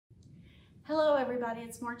Hello everybody,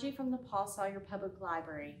 it's Margie from the Paul Sawyer Public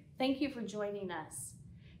Library. Thank you for joining us.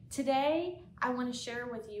 Today, I want to share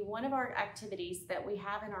with you one of our activities that we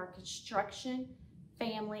have in our construction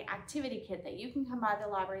family activity kit that you can come by the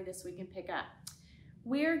library this week and pick up.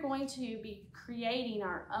 We're going to be creating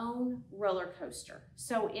our own roller coaster.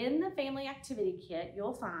 So in the family activity kit,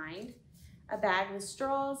 you'll find a bag with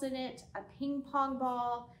straws in it, a ping pong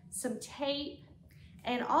ball, some tape,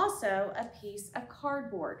 and also a piece of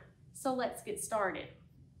cardboard. So let's get started.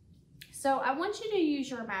 So I want you to use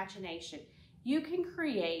your imagination. You can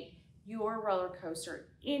create your roller coaster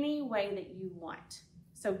any way that you want.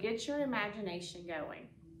 So get your imagination going.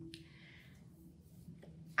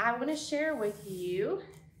 I want to share with you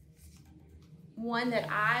one that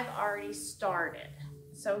I've already started.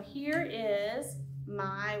 So here is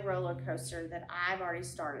my roller coaster that I've already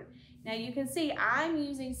started. Now you can see I'm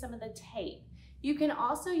using some of the tape. You can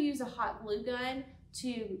also use a hot glue gun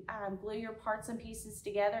to glue your parts and pieces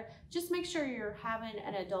together. Just make sure you're having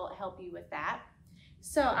an adult help you with that.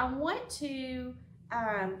 So I want to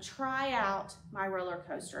try out my roller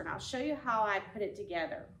coaster, and I'll show you how I put it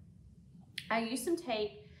together. I use some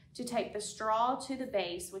tape to tape the straw to the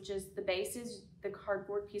base, which is the base is the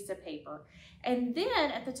cardboard piece of paper. And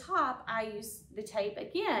then at the top, I use the tape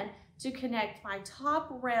again to connect my top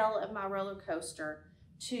rail of my roller coaster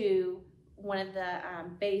to one of the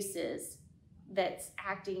bases that's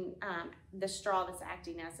acting, the straw that's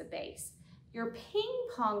acting as a base. Your ping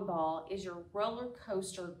pong ball is your roller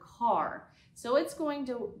coaster car. So it's going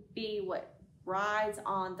to be what rides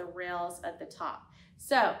on the rails at the top.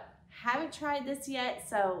 So haven't tried this yet,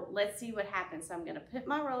 so let's see what happens. So I'm gonna put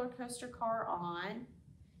my roller coaster car on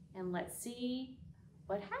and let's see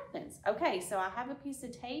what happens. Okay, so I have a piece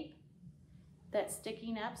of tape that's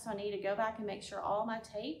sticking up, so I need to go back and make sure all my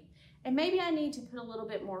tape, and maybe I need to put a little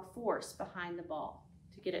bit more force behind the ball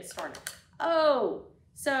to get it started. Oh,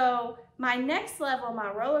 so my next level,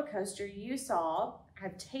 my roller coaster, you saw,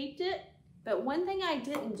 I've taped it, but one thing I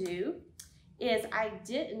didn't do is I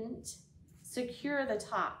didn't secure the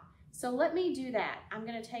top. So let me do that. I'm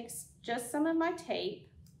gonna take just some of my tape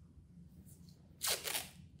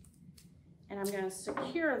and I'm gonna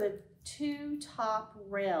secure the two top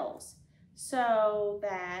rails so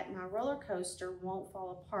that my roller coaster won't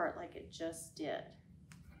fall apart like it just did.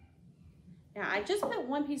 Now I just put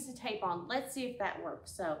one piece of tape on. Let's see if that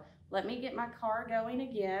works. So let me get my car going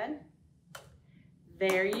again.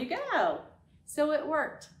 There you go. So it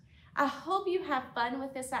worked. I hope you have fun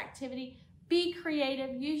with this activity. Be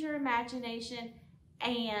creative, use your imagination,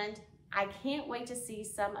 and I can't wait to see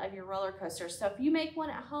some of your roller coasters. So if you make one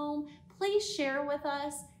at home, please share with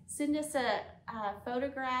us. Send us a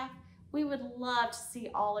photograph. We would love to see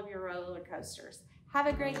all of your roller coasters. Have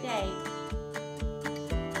a great day.